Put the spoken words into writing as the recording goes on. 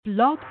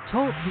Blog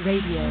Talk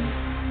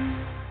Radio.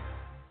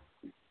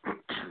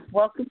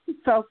 Welcome to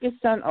Focus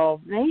on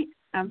Albany.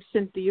 I'm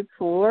Cynthia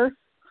Pooler,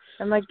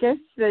 and my guest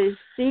today is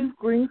Steve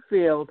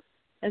Greenfield.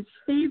 And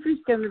Steve is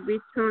going to be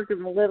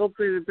talking a little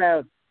bit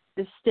about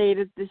the State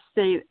of the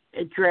State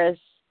address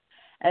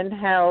and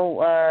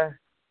how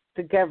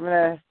the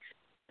governor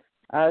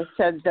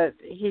said that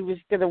he was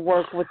going to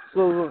work with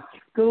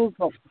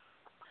Google.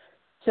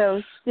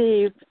 So,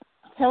 Steve,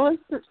 tell us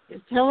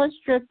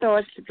your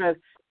thoughts about.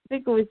 I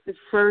think it was the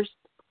first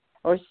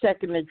or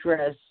second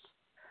address.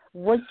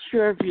 What's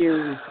your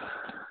view?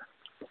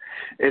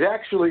 It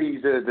actually,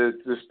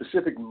 the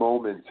specific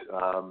moment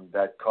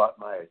that caught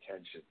my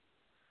attention,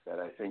 that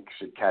I think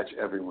should catch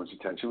everyone's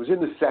attention, was in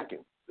the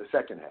second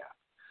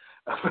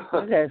half.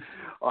 Okay.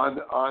 on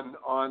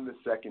the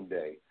second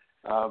day.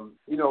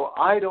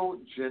 I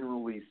don't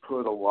generally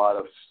put a lot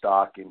of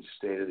stock in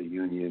State of the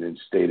Union and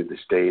State of the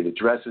State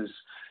addresses.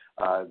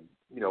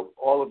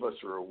 All of us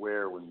are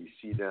aware when we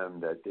see them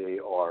that they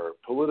are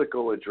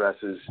political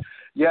addresses.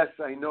 Yes,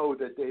 I know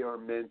that they are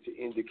meant to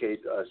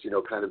indicate to us,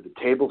 kind of the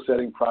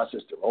table-setting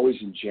process. They're always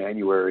in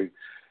January,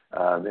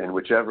 and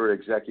whichever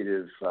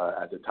executive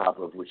at the top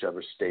of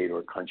whichever state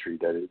or country,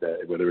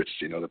 that whether it's,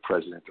 the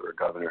president or a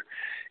governor,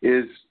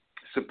 is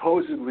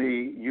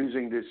supposedly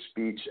using this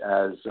speech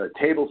as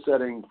table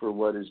setting for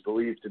what is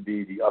believed to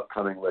be the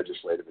upcoming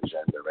legislative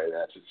agenda, right?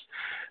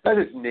 That's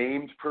its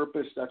named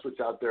purpose. That's what's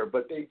out there.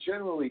 But they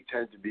generally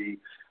tend to be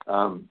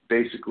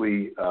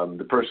basically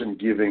the person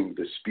giving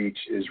the speech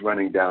is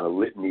running down a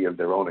litany of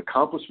their own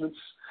accomplishments.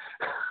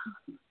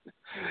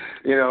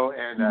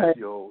 And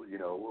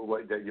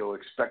that you'll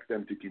expect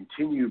them to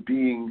continue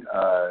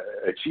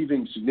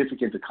achieving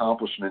significant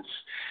accomplishments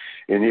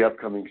in the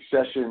upcoming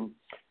session.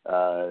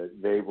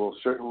 They will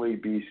certainly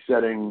be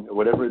setting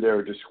whatever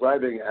they're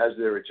describing as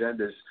their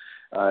agendas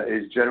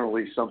is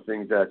generally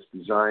something that's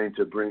designed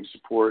to bring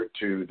support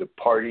to the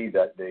party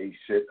that they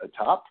sit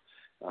atop,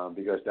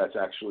 because that's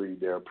actually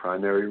their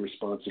primary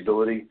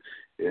responsibility,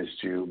 is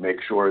to make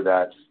sure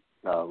that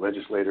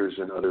legislators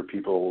and other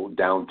people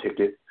down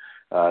ticket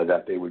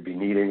that they would be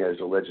needing as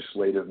a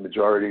legislative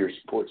majority or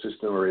support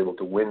system are able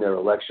to win their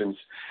elections.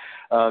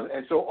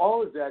 And so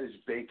all of that is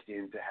baked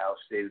into how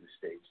State of the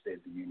State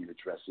of the Union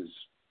addresses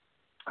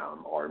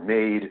are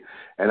made,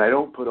 and I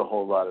don't put a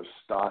whole lot of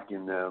stock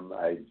in them.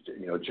 I,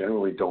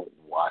 generally don't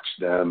watch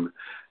them.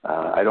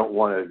 I don't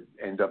want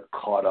to end up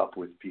caught up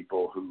with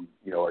people who,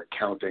 are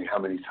counting how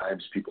many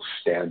times people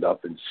stand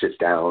up and sit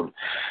down,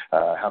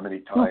 how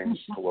many times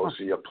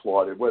Pelosi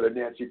applauded, whether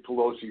Nancy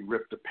Pelosi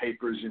ripped the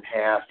papers in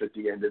half at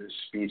the end of the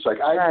speech. Like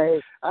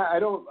I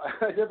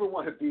never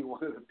want to be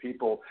one of the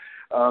people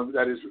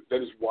that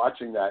is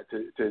watching that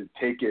to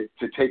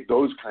take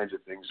those kinds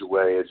of things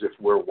away as if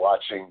we're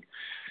watching,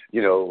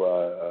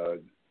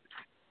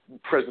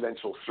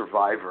 presidential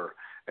Survivor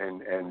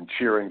and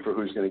cheering for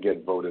who's going to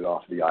get voted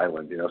off the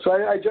island, So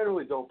I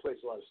generally don't place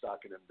a lot of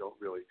stock in them. Don't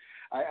really.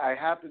 I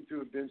happen to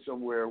have been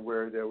somewhere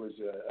where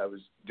I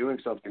was doing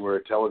something where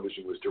a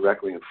television was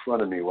directly in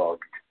front of me while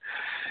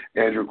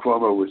Andrew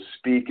Cuomo was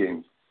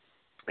speaking.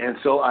 And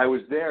so I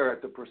was there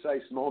at the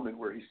precise moment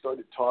where he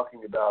started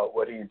talking about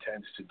what he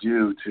intends to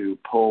do to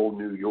pull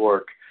New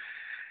York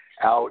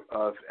out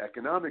of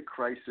economic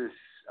crisis,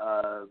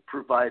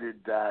 provided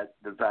that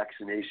the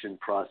vaccination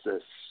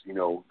process,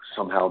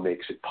 somehow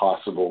makes it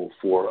possible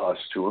for us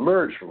to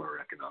emerge from our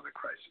economic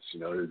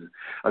crisis,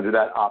 under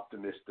that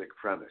optimistic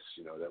premise,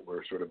 that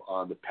we're sort of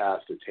on the path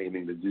to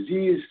taming the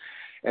disease.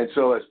 And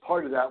so as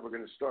part of that, we're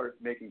going to start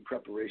making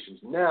preparations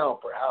now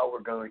for how we're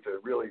going to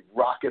really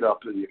rocket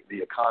up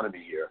the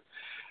economy here,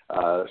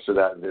 so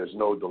that there's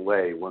no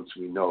delay once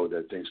we know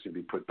that things can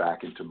be put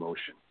back into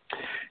motion.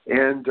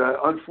 And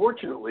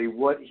unfortunately,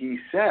 what he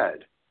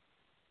said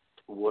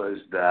was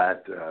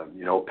that,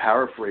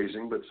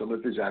 paraphrasing, but some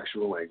of his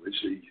actual language,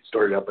 he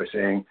started out by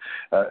saying,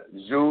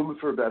 Zoom,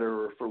 for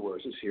better or for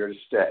worse, is here to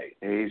stay.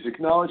 And he's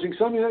acknowledging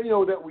something that,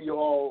 that we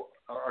all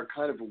are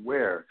kind of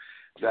aware,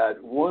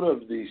 that one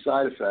of the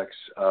side effects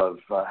of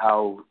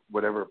how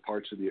whatever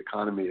parts of the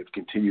economy have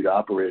continued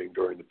operating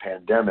during the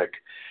pandemic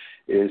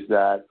is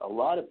that a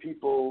lot of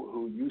people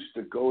who used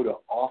to go to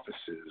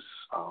offices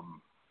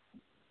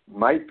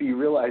might be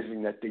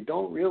realizing that they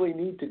don't really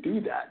need to do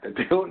that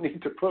they don't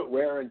need to put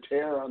wear and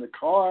tear on the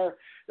car,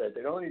 that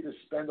they don't need to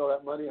spend all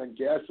that money on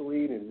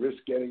gasoline and risk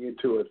getting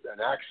into an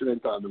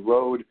accident on the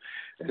road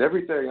and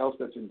everything else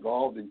that's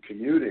involved in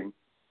commuting.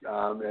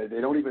 They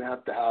don't even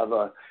have to have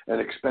an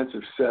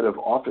expensive set of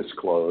office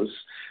clothes,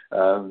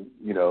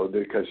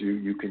 because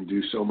you can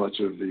do so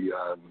much of the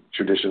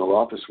traditional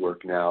office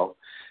work now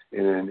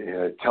in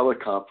a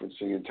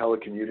teleconferencing and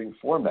telecommuting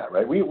format,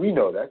 right? We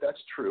know that. That's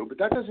true. But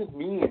that doesn't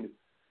mean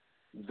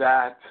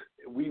that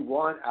we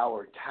want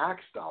our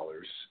tax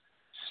dollars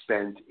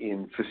spent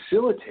in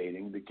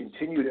facilitating the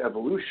continued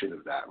evolution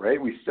of that, right?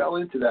 We fell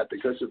into that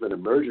because of an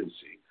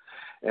emergency.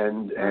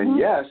 And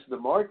yes, the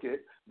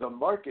market the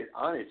market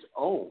on its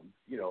own,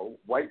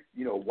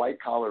 white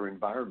collar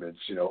environments,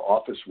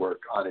 office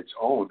work on its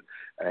own,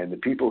 and the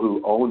people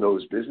who own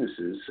those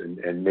businesses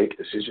and make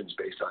decisions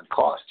based on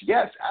cost.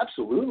 Yes,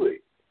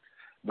 absolutely.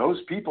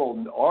 Those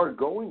people are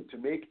going to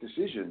make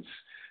decisions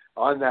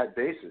on that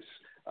basis.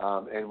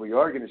 And we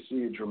are going to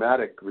see a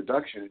dramatic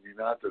reduction in the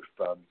amount of,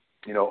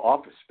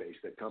 office space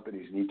that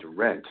companies need to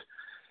rent.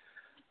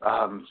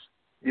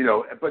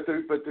 But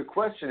the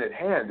question at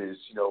hand is,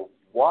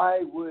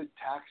 why would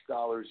tax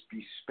dollars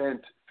be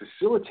spent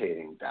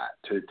facilitating that,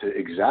 to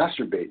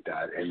exacerbate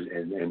that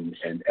and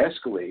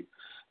escalate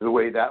the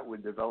way that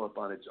would develop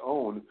on its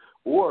own?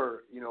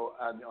 Or,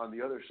 on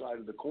the other side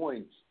of the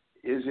coin,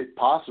 is it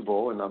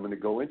possible, and I'm going to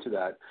go into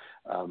that,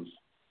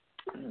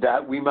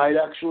 that we might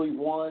actually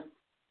want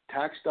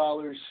tax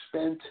dollars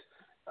spent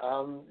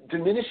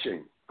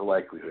diminishing the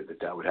likelihood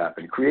that would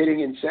happen,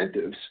 creating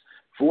incentives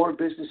for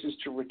businesses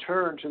to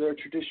return to their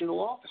traditional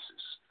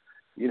offices?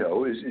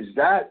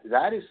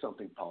 That is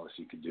something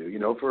policy could do.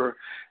 For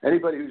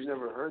anybody who's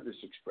never heard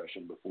this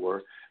expression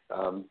before,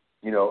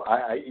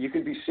 you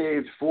could be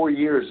saved 4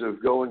 years of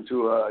going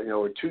to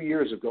or 2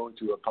 years of going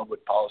to a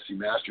public policy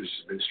master's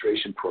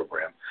administration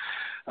program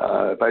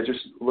by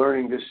just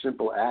learning this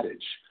simple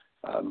adage.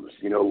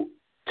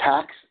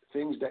 Tax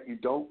things that you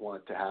don't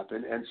want to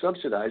happen and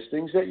subsidize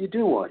things that you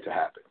do want to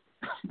happen.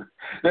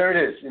 There it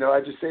is.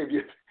 I just saved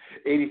you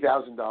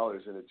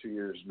 $80,000 in a 2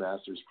 years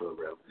master's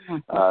program.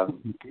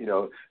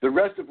 The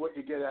rest of what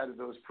you get out of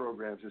those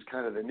programs is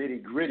kind of the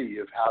nitty gritty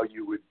of how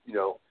you would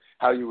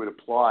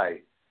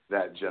apply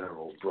that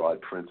general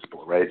broad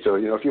principle, right? So,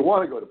 if you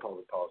want to go to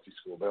public policy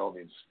school, by all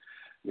means,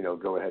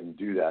 go ahead and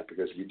do that,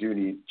 because you do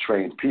need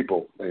trained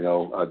people,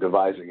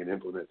 devising and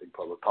implementing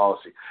public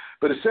policy.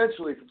 But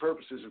essentially, for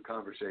purposes of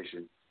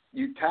conversation,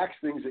 you tax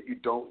things that you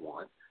don't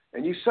want,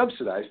 and you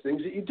subsidize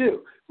things that you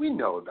do. We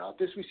know about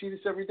this. We see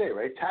this every day,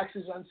 right?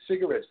 Taxes on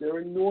cigarettes, they're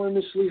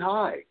enormously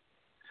high.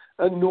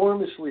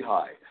 Enormously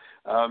high.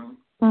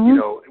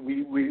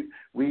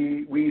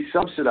 We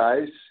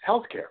subsidize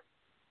healthcare.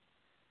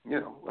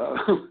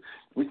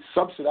 We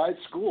subsidize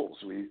schools.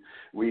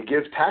 We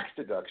give tax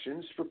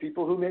deductions for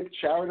people who make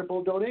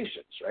charitable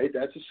donations, right?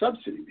 That's a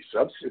subsidy.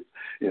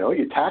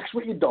 You tax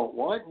what you don't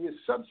want, and you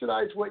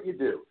subsidize what you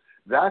do.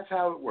 That's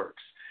how it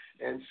works.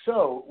 And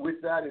so, with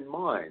that in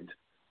mind,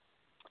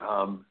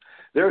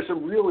 there are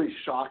some really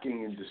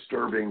shocking and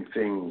disturbing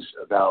things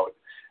about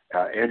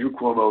Andrew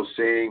Cuomo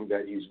saying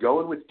that he's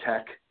going with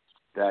tech,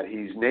 that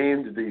he's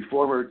named the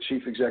former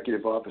chief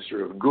executive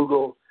officer of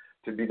Google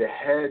to be the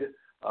head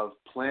of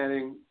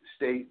planning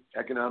state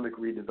economic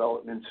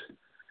redevelopment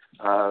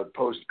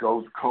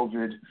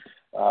post-COVID.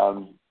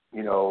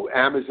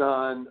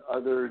 Amazon,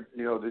 other,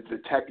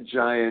 the tech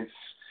giants.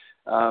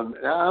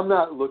 I'm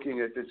not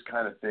looking at this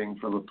kind of thing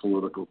from a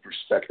political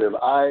perspective.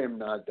 I am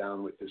not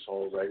down with this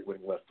whole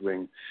right-wing,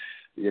 left-wing,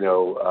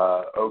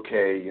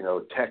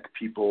 tech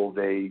people,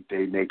 they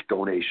make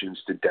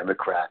donations to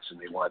Democrats and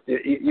they want,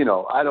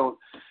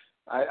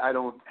 I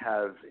don't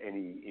have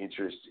any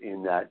interest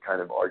in that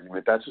kind of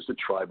argument. That's just a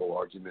tribal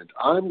argument.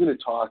 I'm going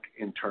to talk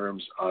in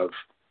terms of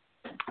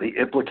the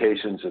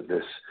implications of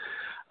this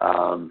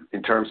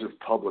in terms of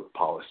public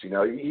policy.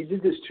 Now, he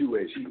did this two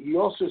ways. He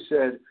also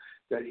said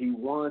that he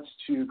wants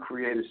to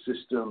create a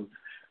system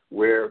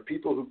where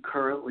people who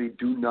currently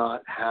do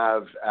not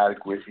have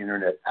adequate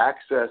internet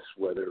access,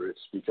 whether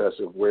it's because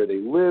of where they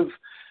live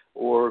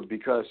or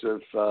because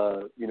of,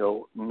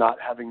 not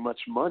having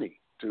much money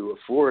to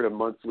afford a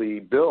monthly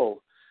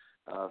bill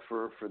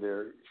for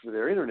their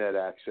internet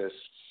access,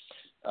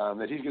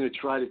 that he's going to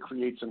try to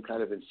create some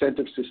kind of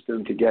incentive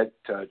system to get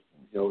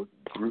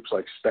groups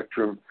like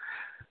Spectrum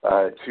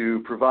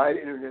to provide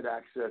internet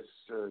access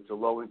to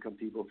low-income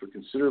people for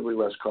considerably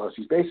less cost.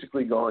 He's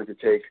basically going to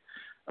take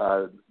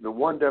the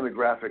one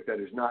demographic that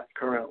is not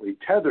currently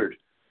tethered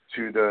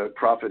to the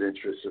profit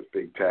interests of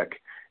big tech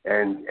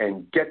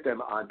and get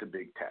them onto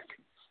big tech.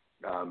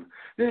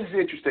 This is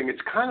interesting.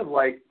 It's kind of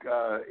like,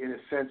 in a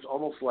sense,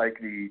 almost like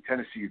the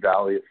Tennessee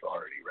Valley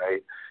Authority,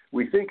 right?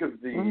 We think of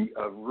the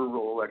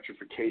rural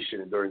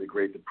electrification during the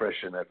Great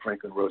Depression that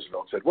Franklin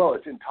Roosevelt said, well,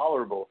 it's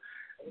intolerable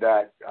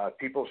that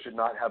people should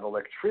not have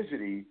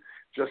electricity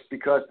just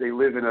because they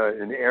live in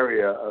an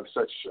area of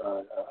such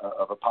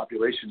of a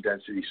population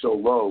density so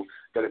low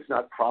that it's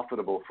not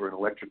profitable for an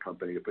electric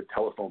company to put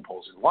telephone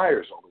poles and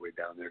wires all the way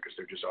down there because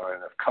there just aren't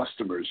enough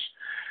customers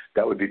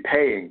that would be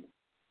paying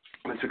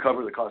to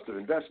cover the cost of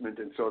investment.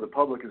 And so the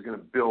public is going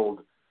to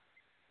build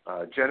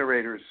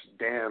generators,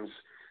 dams,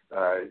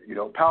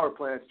 power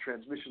plants,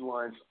 transmission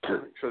lines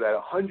so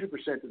that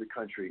 100% of the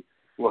country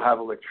will have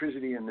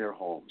electricity in their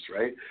homes,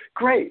 right?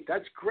 Great.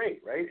 That's great,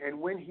 right? And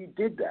when he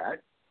did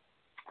that,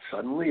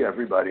 suddenly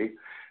everybody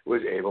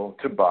was able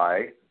to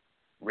buy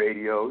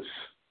radios,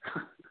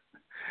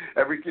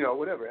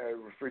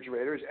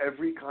 refrigerators,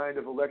 every kind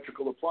of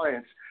electrical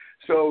appliance.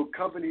 So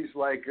companies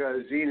like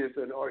Zenith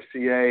and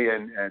RCA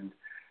and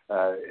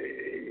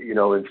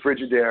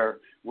Frigidaire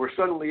were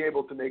suddenly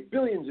able to make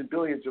billions and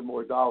billions of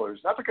more dollars,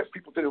 not because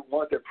people didn't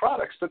want their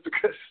products, but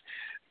because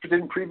they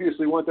didn't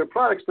previously want their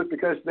products, but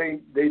because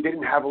they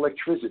didn't have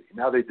electricity.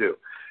 Now they do.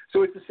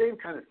 So it's the same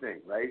kind of thing,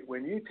 right?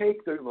 When you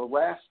take the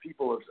last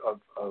people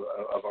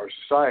of our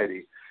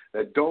society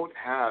that don't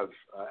have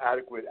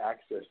adequate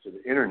access to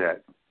the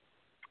internet,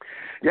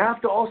 you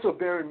have to also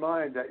bear in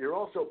mind that you're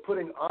also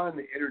putting on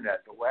the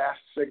internet the last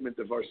segment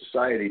of our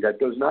society that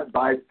does not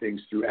buy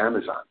things through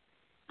Amazon.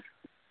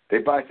 They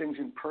buy things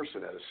in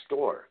person at a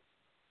store.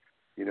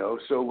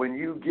 So when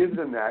you give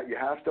them that, you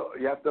have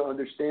to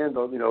understand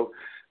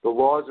the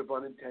laws of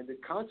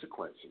unintended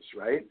consequences,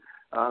 right?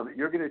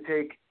 You're going to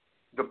take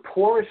the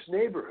poorest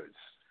neighborhoods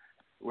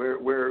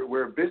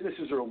where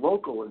businesses are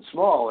local and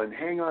small and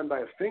hang on by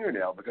a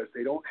fingernail because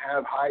they don't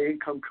have high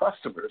income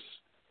customers,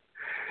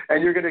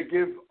 and you're going to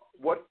give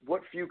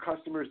what few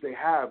customers they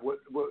have,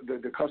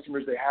 the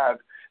customers they have,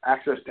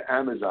 access to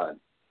Amazon,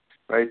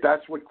 right?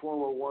 That's what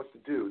Cuomo wants to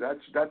do.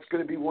 That's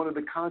going to be one of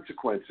the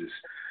consequences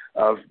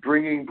of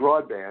bringing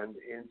broadband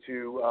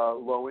into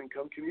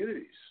low-income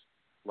communities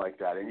like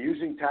that, and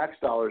using tax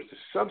dollars to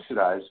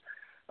subsidize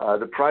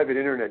the private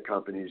internet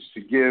companies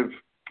to give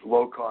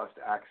low-cost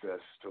access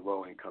to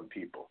low-income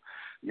people.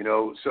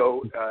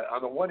 So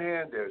on the one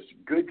hand, there's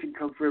good can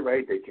come from it,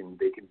 right? They can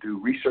do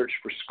research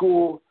for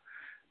school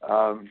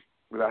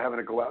without having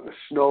to go out in the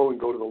snow and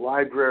go to the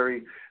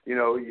library.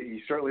 You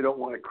certainly don't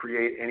want to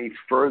create any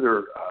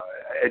further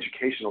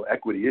educational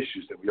equity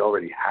issues that we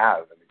already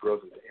have, and the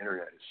growth of the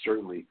internet has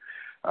certainly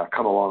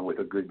come along with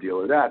a good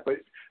deal of that.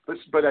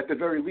 But at the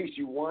very least,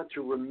 you want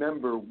to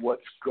remember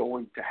what's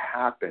going to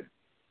happen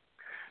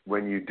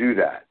when you do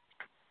that.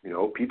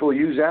 People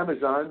use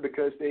Amazon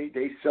because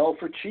they sell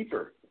for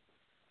cheaper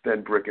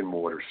than brick and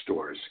mortar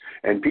stores,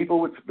 and people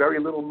with very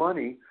little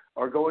money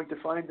are going to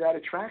find that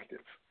attractive.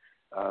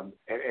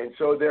 And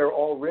so their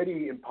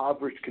already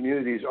impoverished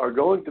communities are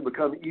going to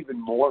become even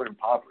more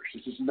impoverished.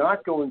 This is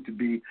not going to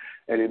be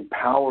an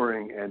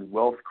empowering and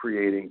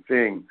wealth-creating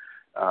thing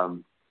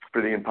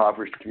for the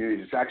impoverished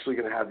communities. It's actually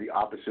going to have the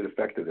opposite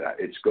effect of that.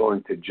 It's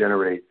going to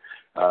generate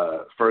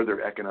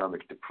further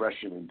economic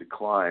depression and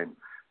decline.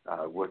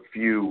 What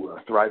few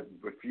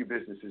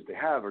businesses they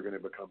have are going to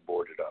become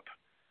boarded up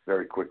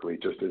very quickly,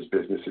 just as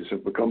businesses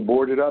have become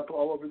boarded up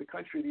all over the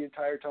country the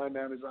entire time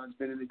Amazon's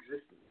been in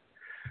existence.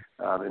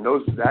 And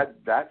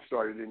that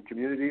started in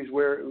communities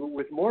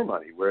with more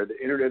money, where the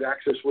internet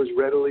access was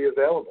readily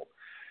available.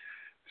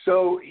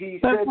 So he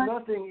said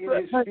nothing in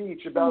his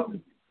speech about.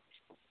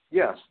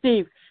 Yeah,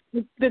 Steve,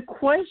 the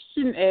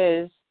question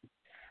is,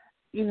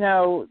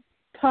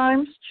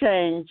 times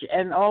change,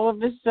 and all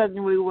of a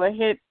sudden we were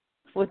hit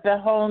with a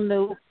whole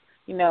new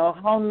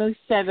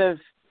set of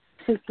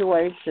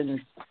situations.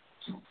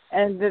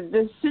 And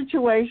the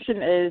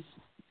situation is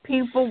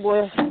people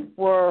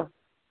were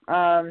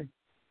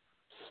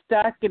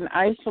stuck and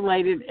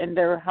isolated in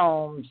their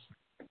homes.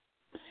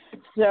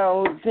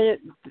 So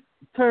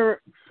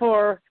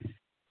for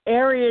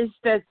areas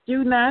that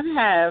do not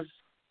have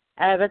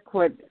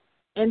adequate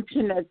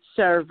internet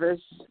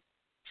service,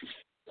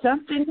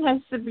 something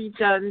has to be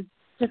done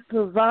to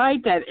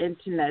provide that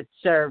internet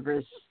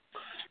service.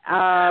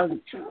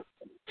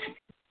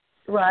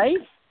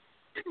 Right?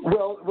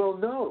 Well,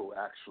 no,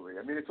 actually.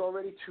 I mean, it's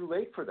already too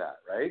late for that,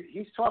 right?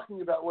 He's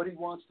talking about what he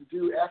wants to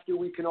do after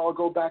we can all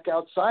go back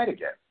outside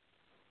again.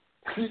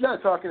 He's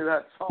not talking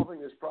about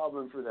solving this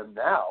problem for them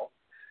now.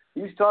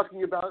 He's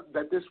talking about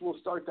that this will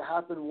start to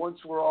happen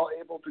once we're all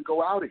able to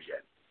go out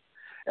again.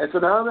 And so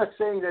now I'm not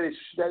saying that it's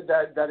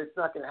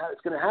not going to happen.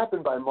 It's going to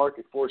happen by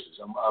market forces.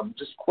 I'm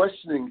just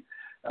questioning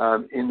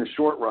in the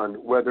short run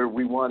whether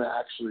we want to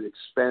actually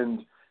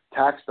expend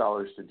tax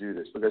dollars to do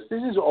this, because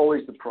this is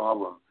always the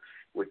problem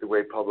with the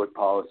way public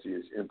policy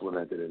is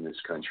implemented in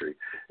this country,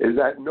 is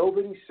that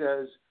nobody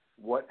says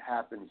what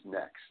happens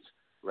next,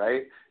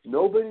 right?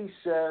 Nobody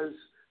says,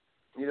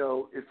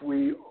 if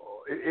we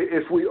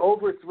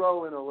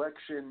overthrow an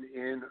election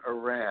in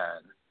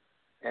Iran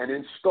and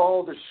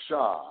install the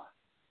Shah,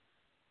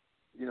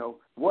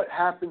 what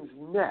happens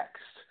next?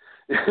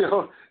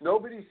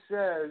 Nobody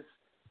says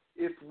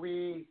if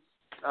we,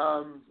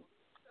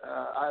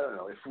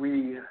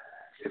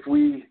 if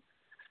we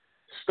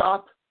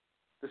stop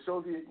the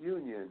Soviet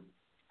Union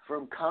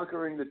from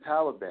conquering the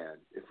Taliban,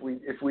 if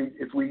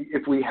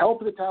we help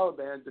the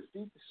Taliban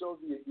defeat the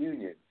Soviet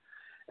Union,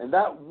 and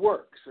that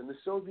works, and the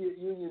Soviet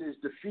Union is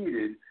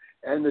defeated,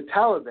 and the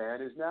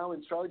Taliban is now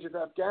in charge of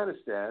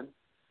Afghanistan,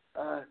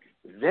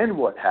 then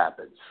what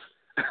happens?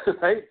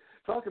 Right?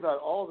 Talk about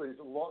all these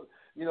laws.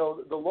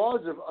 The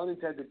laws of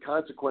unintended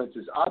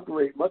consequences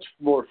operate much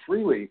more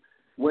freely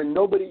when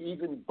nobody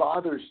even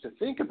bothers to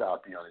think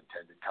about the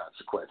unintended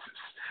consequences.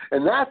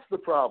 And that's the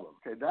problem.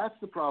 Okay, that's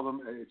the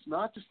problem. And it's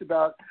not just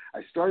about,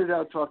 I started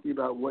out talking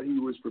about what he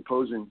was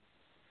proposing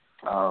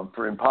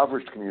for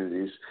impoverished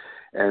communities,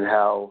 and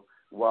how,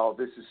 while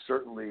this is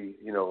certainly,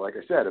 like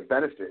I said, a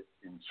benefit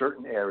in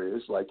certain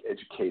areas like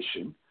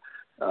education,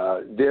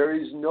 there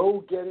is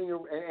no getting,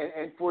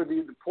 and for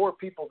the poor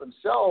people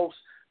themselves,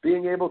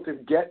 being able to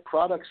get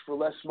products for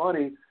less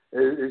money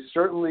is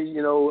certainly,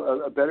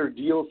 a better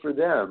deal for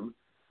them.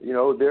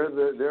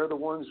 They're the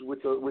ones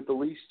with the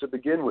least to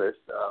begin with.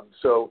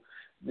 So,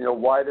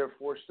 why they're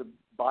forced to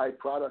buy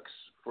products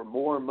for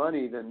more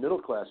money than middle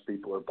class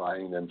people are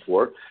buying them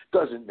for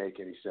doesn't make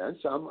any sense.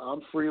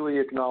 I'm freely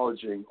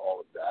acknowledging all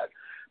of that.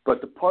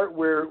 But the part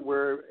where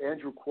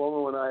Andrew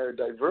Cuomo and I are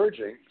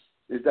diverging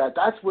is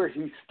that's where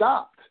he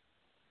stopped.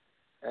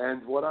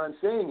 And what I'm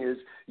saying is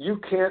you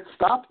can't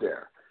stop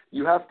there.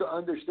 You have to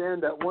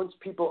understand that once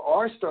people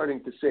are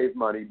starting to save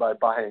money by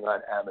buying on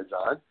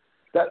Amazon,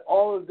 that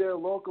all of their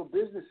local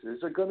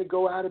businesses are going to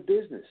go out of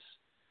business.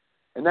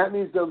 And that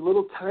means the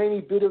little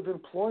tiny bit of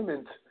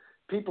employment,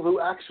 people who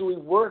actually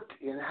work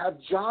and have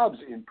jobs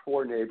in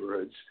poor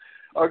neighborhoods,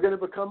 are going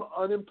to become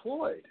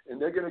unemployed.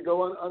 And they're going to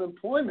go on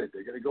unemployment.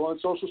 They're going to go on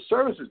social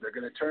services. They're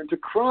going to turn to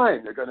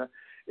crime.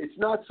 It's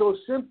not so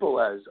simple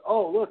as,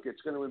 oh, look,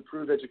 it's going to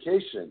improve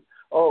education.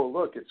 Oh,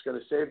 look, it's going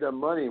to save them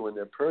money when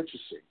they're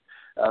purchasing.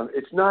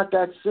 It's not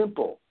that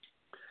simple.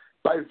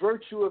 By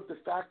virtue of the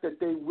fact that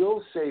they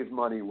will save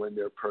money when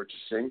they're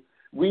purchasing,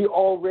 we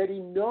already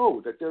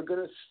know that they're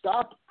going to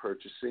stop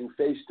purchasing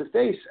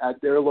face-to-face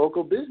at their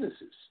local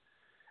businesses.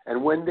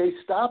 And when they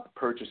stop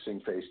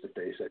purchasing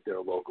face-to-face at their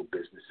local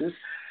businesses,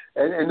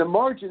 and the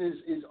margin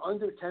is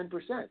under 10%.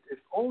 If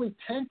only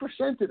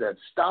 10% of them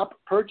stop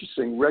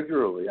purchasing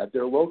regularly at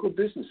their local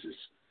businesses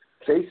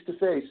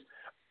face-to-face,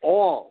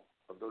 all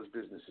of those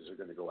businesses are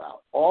going to go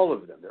out. All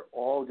of them. They're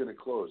all going to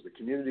close. The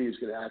community is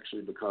going to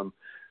actually become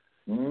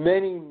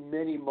many,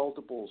 many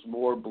multiples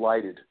more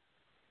blighted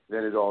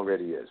than it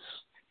already is.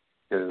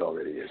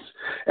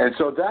 And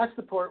so that's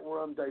the part where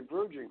I'm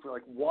diverging from,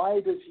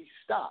 why does he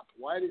stop?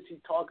 Why does he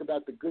talk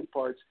about the good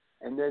parts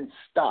and then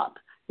stop?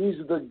 He's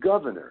the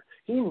governor.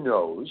 He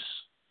knows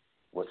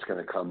what's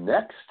going to come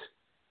next,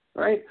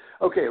 right?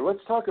 Okay,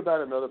 let's talk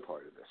about another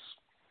part of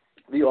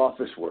this, the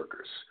office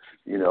workers.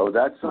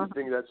 That's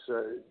something that's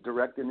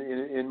direct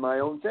in my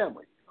own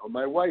family.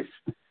 My wife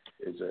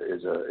is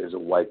a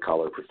white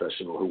collar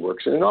professional who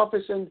works in an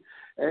office,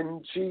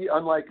 and she,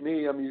 unlike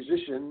me, a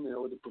musician.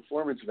 The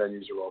performance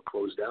venues are all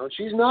closed down.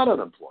 She's not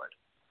unemployed.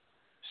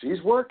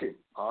 She's working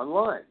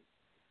online.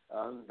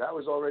 That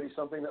was already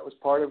something that was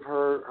part of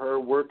her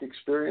work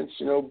experience,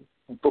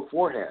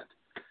 beforehand.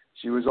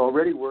 She was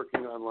already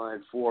working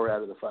online 4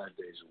 out of the 5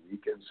 days a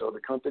week, and so the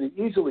company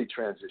easily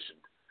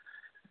transitioned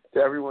to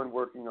everyone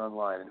working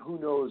online. And who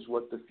knows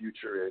what the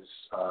future is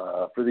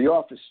for the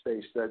office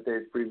space that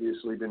they've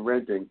previously been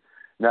renting,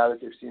 now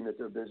that they've seen that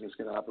their business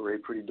can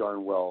operate pretty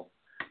darn well,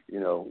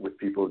 with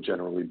people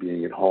generally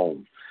being at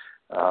home.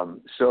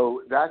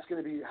 So that's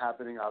going to be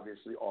happening,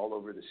 obviously, all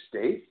over the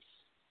state.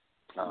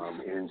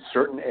 In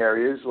certain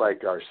areas,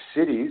 like our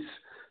cities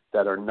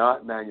that are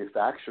not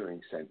manufacturing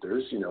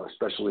centers,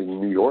 especially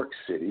New York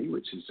City,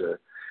 which is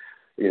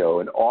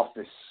an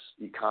office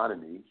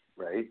economy,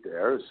 right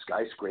there,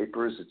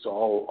 skyscrapers, it's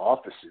all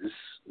offices,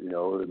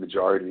 the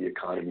majority of the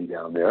economy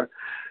down there.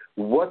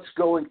 What's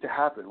going to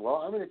happen? Well,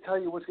 I'm going to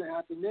tell you what's going to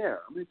happen there.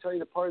 I'm going to tell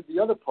you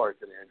the other part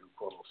that Andrew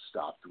Cuomo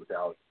stopped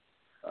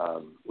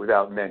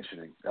without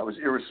mentioning. That was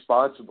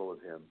irresponsible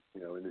of him,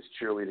 in this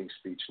cheerleading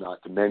speech,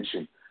 not to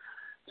mention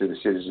to the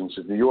citizens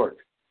of New York.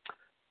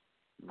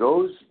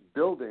 Those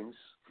buildings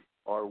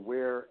are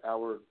where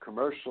our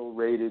commercial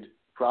rated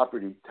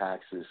property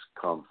taxes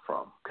come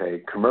from.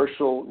 Okay,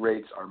 commercial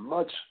rates are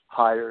much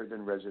higher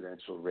than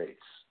residential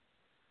rates.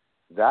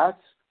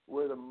 That's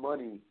where the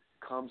money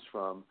comes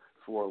from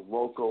for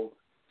local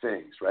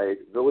things, right?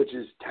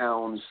 Villages,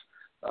 towns,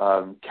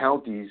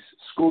 counties,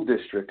 school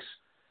districts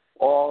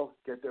all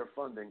get their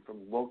funding from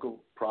local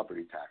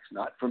property tax,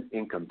 not from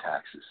income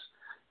taxes.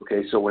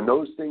 Okay, so when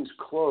those things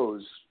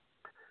close,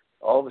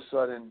 all of a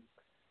sudden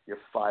you're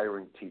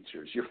firing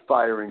teachers, you're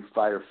firing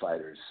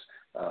firefighters,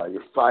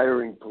 you're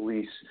firing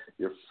police,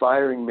 you're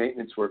firing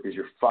maintenance workers,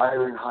 you're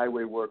firing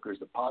highway workers.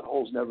 The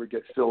potholes never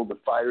get filled, the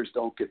fires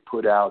don't get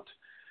put out.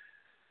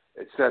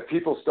 It's that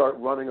people start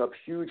running up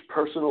huge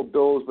personal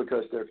bills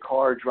because their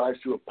car drives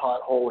through a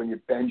pothole and you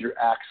bend your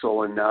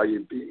axle, and now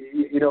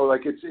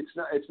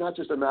it's not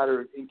just a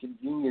matter of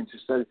inconvenience.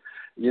 It's that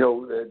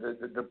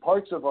the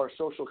parts of our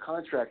social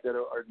contract that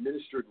are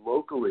administered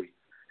locally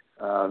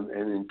and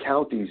in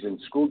counties and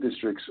school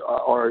districts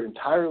are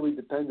entirely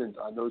dependent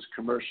on those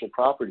commercial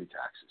property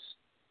taxes.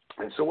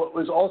 And so what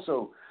was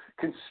also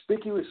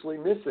conspicuously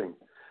missing,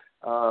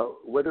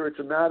 whether it's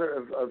a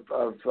matter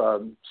of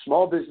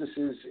small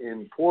businesses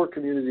in poor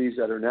communities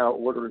that are now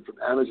ordering from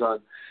Amazon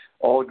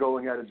all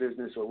going out of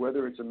business, or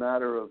whether it's a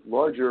matter of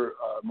larger,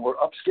 more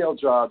upscale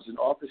jobs and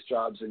office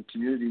jobs in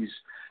communities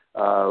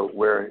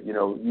where,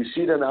 you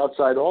see them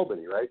outside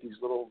Albany, right? These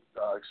little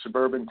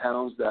suburban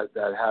towns that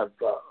have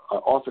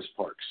office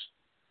parks,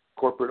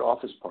 corporate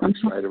office parks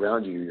right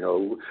around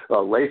you,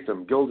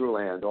 Latham,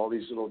 Guilderland, all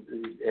these little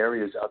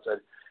areas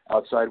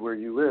outside where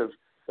you live,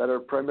 that are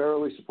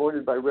primarily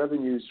supported by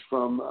revenues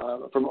from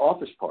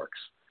office parks.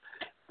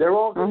 They're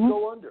all going to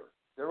go under.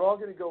 They're all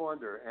going to go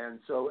under. And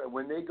so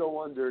when they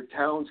go under,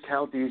 towns,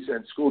 counties,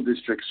 and school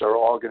districts are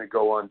all going to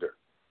go under.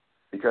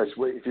 Because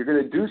if you're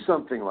going to do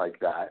something like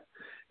that,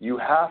 you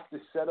have to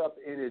set up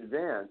in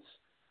advance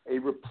a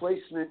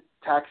replacement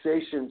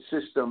taxation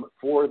system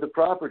for the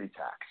property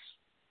tax.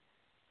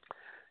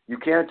 You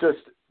can't just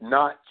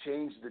not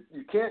change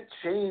you can't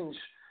change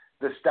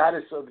the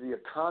status of the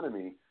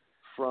economy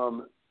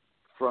from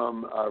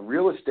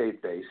real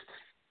estate based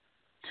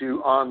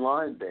to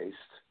online based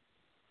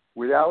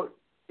without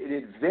in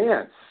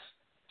advance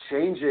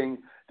changing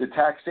the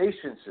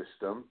taxation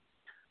system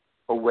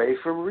away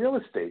from real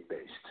estate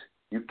based.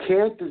 You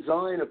can't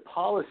design a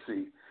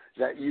policy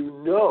that you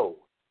know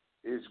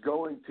is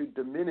going to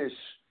diminish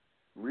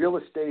real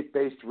estate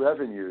based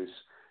revenues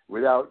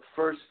without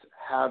first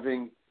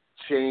having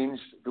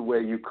changed the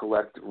way you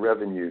collect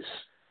revenues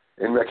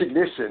in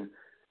recognition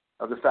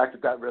of the fact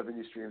that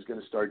revenue stream is going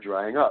to start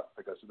drying up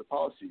because of the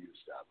policy you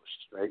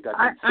established, right? That's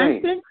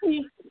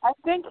insane. I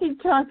think he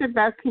talked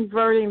about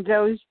converting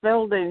those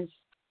buildings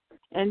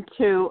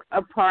into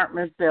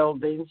apartment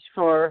buildings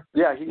for,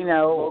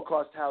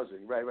 low-cost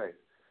housing. Right.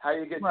 How do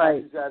you get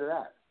taxes out of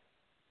that?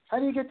 How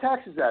do you get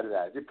taxes out of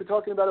that? You're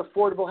talking about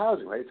affordable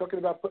housing, right? You're talking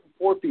about putting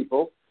poor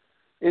people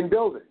in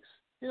buildings.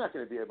 You're not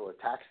going to be able to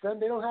tax them.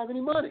 They don't have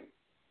any money.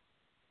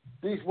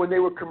 When they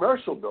were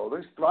commercial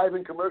buildings,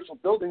 thriving commercial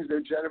buildings, they're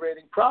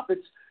generating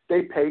profits.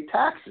 They pay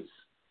taxes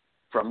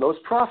from those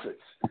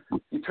profits.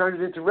 You turn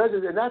it into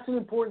residential, and that's an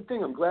important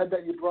thing. I'm glad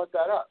that you brought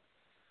that up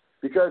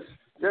because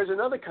there's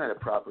another kind of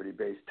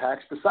property-based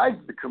tax besides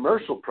the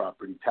commercial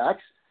property tax,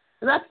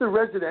 and that's the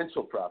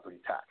residential property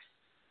tax.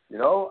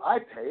 I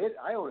pay it.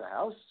 I own a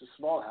house, a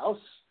small house.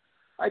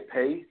 I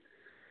pay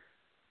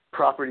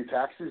property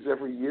taxes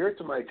every year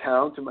to my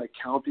town, to my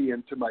county,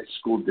 and to my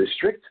school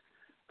district.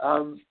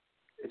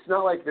 It's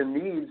not like the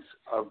needs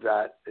of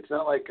that. It's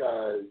not like,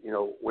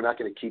 we're not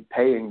going to keep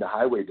paying the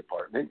highway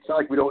department. It's not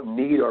like we don't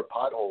need our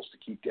potholes to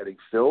keep getting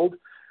filled.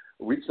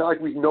 It's not like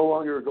we no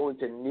longer are going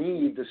to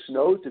need the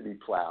snow to be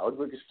plowed.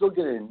 We're still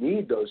going to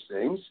need those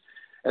things.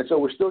 And so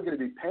we're still going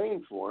to be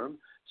paying for them.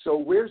 So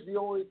where's the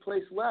only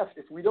place left?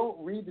 If we don't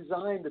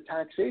redesign the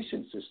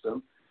taxation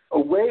system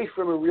away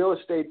from a real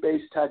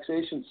estate-based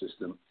taxation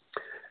system,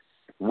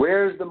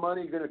 where's the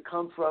money going to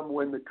come from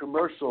when the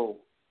commercial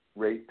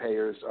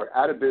ratepayers are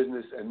out of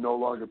business and no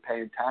longer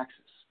paying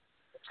taxes?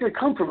 It's going to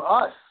come from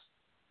us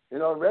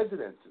in our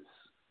residences.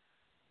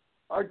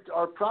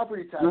 Our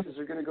property taxes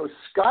are going to go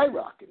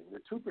skyrocketing.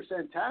 The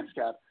 2% tax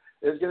cap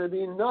is going to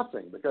be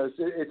nothing because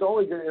it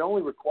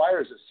only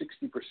requires a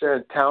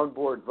 60% town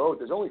board vote.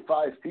 There's only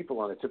 5 people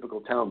on a typical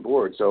town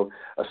board, so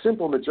a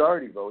simple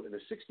majority vote and a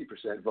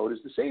 60% vote is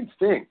the same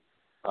thing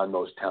on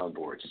most town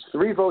boards. It's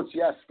 3 votes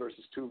yes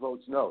versus 2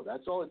 votes no.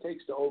 That's all it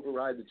takes to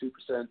override the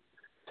 2%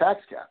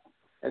 tax cap.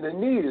 And the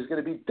need is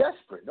going to be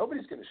desperate.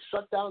 Nobody's going to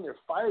shut down their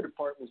fire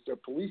departments, their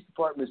police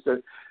departments.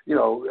 Come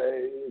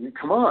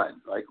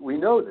on. We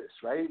know this,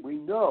 right? We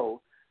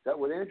know that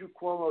what Andrew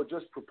Cuomo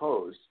just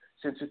proposed,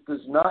 since it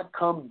does not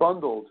come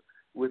bundled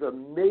with a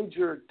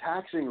major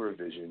taxing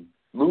revision,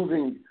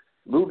 moving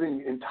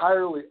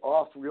entirely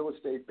off real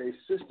estate-based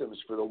systems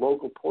for the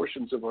local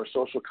portions of our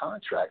social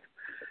contract,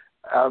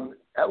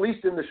 at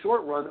least in the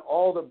short run,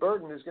 all the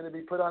burden is going to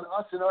be put on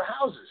us in our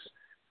houses.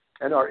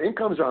 And our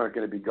incomes aren't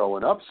going to be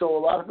going up, so a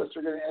lot of us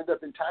are going to end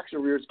up in tax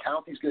arrears.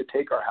 County's going to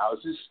take our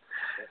houses,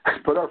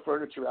 put our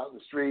furniture out in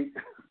the street,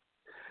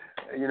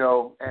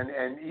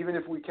 and even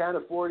if we can't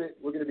afford it,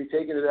 we're going to be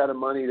taking it out of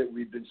money that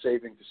we've been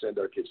saving to send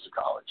our kids to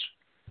college.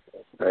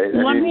 Right?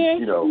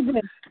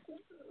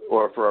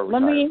 Or for our retirement.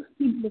 Let me ask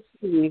you this,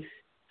 Steve.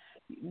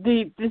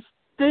 The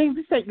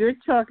things that you're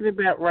talking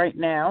about right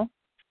now,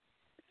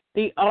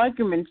 the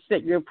arguments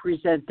that you're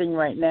presenting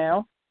right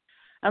now,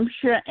 I'm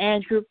sure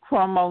Andrew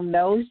Cuomo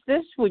knows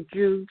this. Would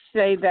you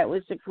say that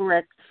was a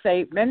correct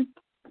statement?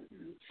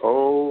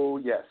 Oh,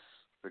 yes,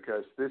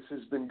 because this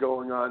has been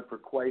going on for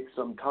quite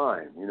some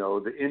time.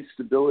 The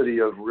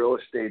instability of real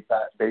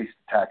estate-based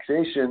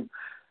taxation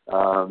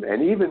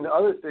and even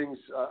other things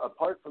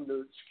apart from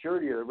the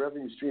security of the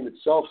revenue stream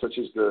itself, such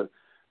as the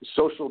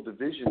social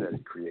division that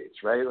it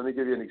creates, right? Let me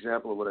give you an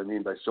example of what I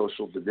mean by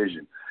social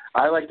division.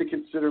 I like to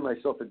consider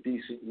myself a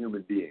decent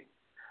human being.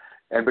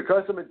 And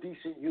because I'm a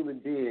decent human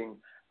being,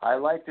 I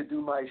like to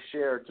do my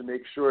share to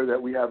make sure that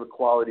we have a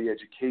quality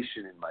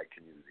education in my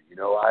community.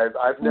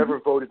 I've never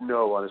voted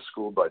no on a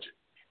school budget.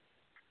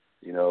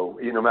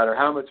 No matter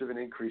how much of an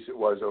increase it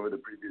was over the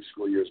previous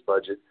school year's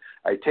budget,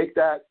 I take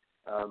that,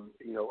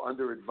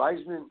 under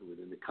advisement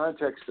within the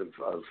context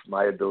of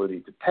my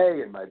ability to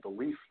pay and my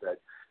belief that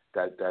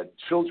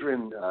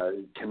children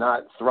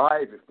cannot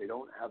thrive if they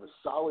don't have a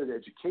solid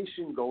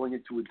education going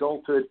into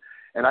adulthood,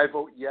 and I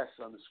vote yes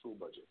on the school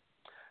budget.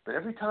 But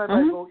every time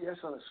I vote yes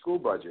on a school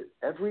budget,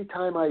 every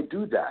time I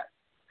do that,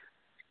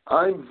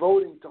 I'm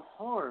voting to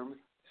harm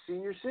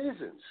senior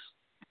citizens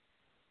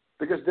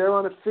because they're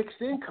on a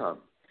fixed income.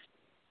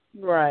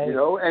 Right.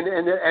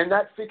 And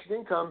that fixed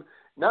income,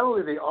 not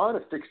only are they on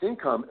a fixed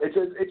income, it's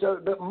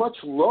a much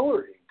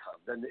lower income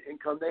than the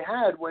income they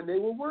had when they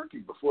were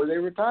working before they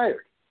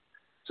retired.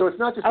 So it's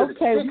not just that it's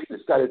fixed,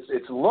 it's that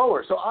it's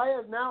lower. So I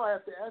have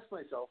to ask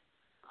myself,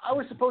 I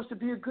was supposed to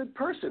be a good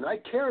person. I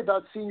care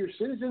about senior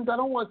citizens. I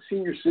don't want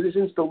senior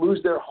citizens to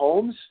lose their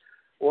homes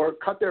or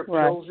cut their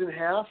pills in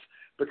half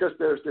because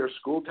their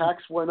school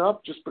tax went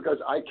up just because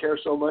I care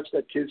so much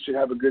that kids should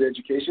have a good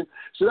education.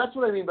 So that's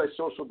what I mean by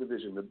social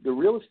division. The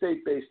real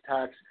estate-based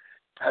tax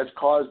has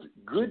caused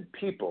good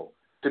people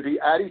to be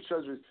at each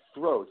other's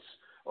throats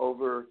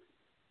over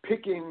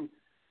picking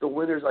the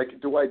winners.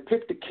 Like, do I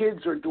pick the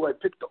kids or do I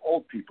pick the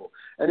old people?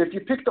 And if you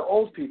pick the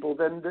old people,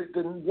 then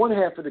one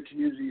half of the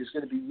community is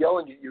going to be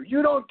yelling at you.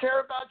 You don't care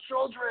about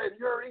children.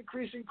 You're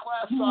increasing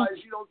class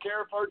size. You don't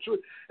care for our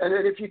children. And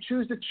then if you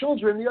choose the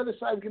children, the other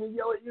side is going to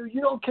yell at you.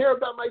 You don't care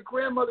about my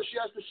grandmother. She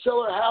has to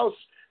sell her house,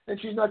 and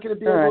she's not going to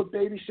be able to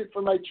babysit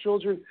for my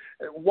children.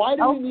 Why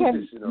do we need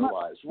this in our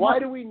lives? Why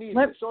do we need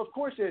this? So, of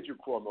course, Andrew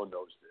Cuomo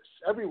knows this.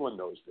 Everyone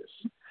knows this.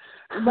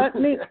 Let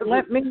me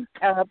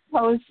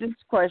pose this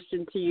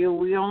question to you.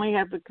 We only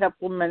have a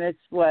couple minutes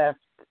left.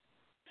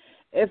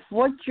 If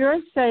what you're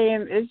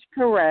saying is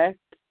correct,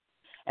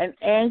 and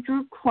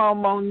Andrew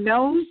Cuomo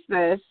knows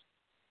this,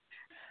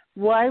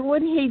 why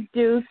would he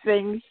do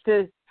things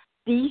to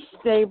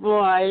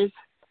destabilize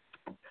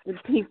the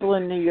people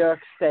in New York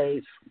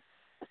State?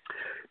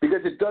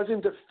 Because it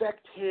doesn't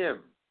affect him.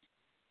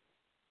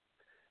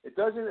 It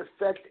doesn't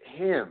affect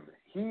him.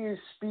 He is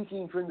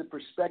speaking from the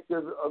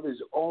perspective of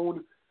his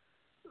own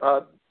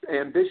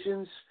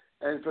ambitions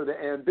and for the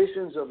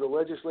ambitions of the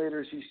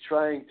legislators he's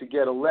trying to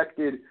get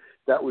elected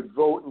that would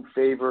vote in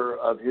favor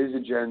of his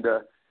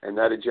agenda and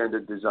that agenda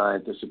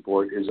designed to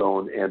support his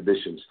own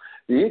ambitions.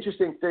 The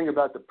interesting thing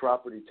about the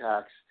property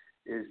tax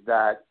is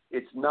that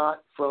it's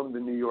not from the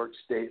New York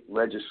State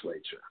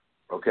legislature.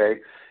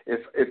 Okay?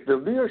 If the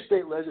New York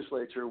State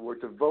legislature were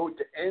to vote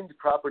to end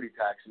property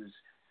taxes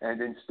and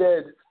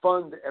instead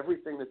fund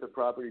everything that the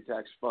property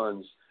tax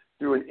funds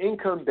through an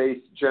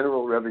income-based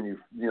general revenue,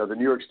 the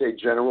New York State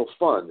General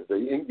Fund,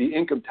 the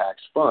income tax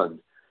fund,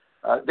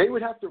 they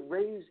would have to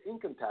raise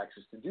income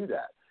taxes to do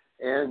that.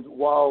 And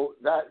while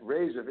that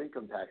raise of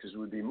income taxes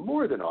would be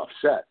more than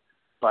offset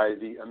by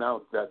the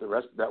amount that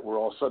we're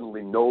all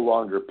suddenly no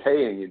longer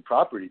paying in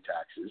property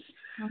taxes,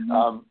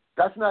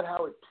 that's not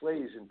how it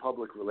plays in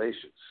public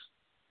relations.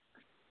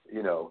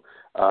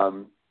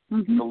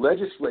 The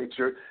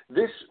legislature,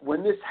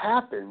 when this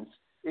happens,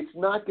 it's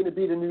not going to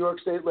be the New York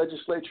State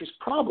legislature's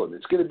problem.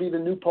 It's going to be the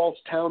New Paltz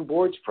Town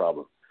Board's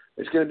problem.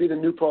 It's going to be the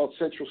New Paltz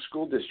Central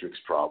School District's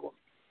problem.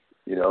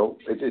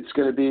 It's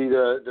going to be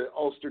the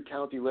Ulster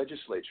County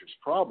legislature's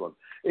problem.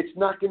 It's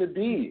not going to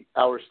be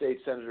our state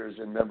senators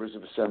and members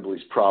of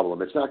assemblies'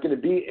 problem. It's not going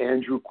to be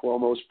Andrew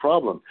Cuomo's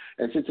problem.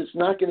 And since it's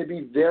not going to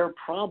be their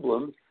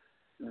problem,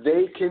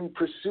 they can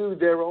pursue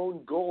their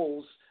own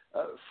goals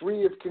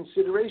free of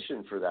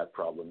consideration for that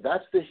problem.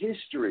 That's the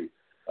history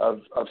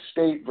of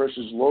state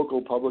versus local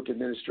public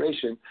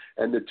administration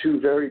and the two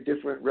very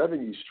different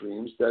revenue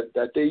streams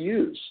that they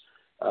use.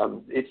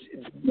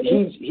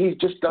 He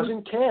just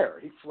doesn't care.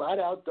 He flat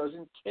out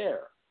doesn't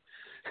care.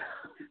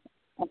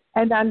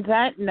 And on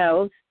that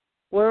note,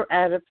 we're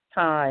out of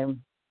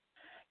time.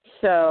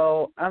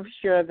 So I'm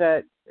sure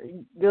that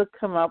you'll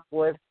come up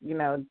with,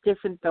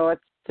 different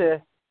thoughts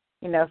to,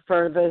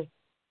 further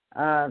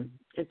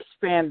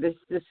expand this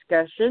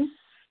discussion.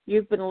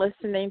 You've been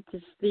listening to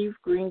Steve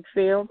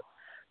Greenfield,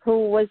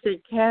 who was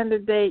a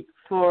candidate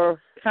for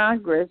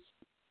Congress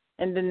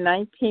in the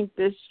 19th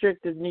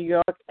District of New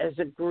York as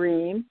a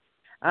Green.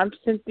 I'm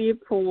Cynthia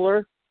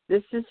Pooler.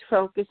 This is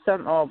Focus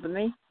on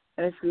Albany.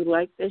 And if you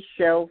like this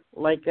show,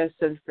 like us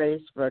on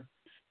Facebook.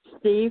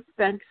 Steve,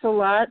 thanks a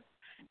lot.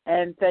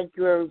 And thank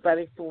you,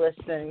 everybody, for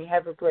listening.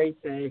 Have a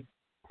great day.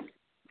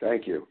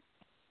 Thank you.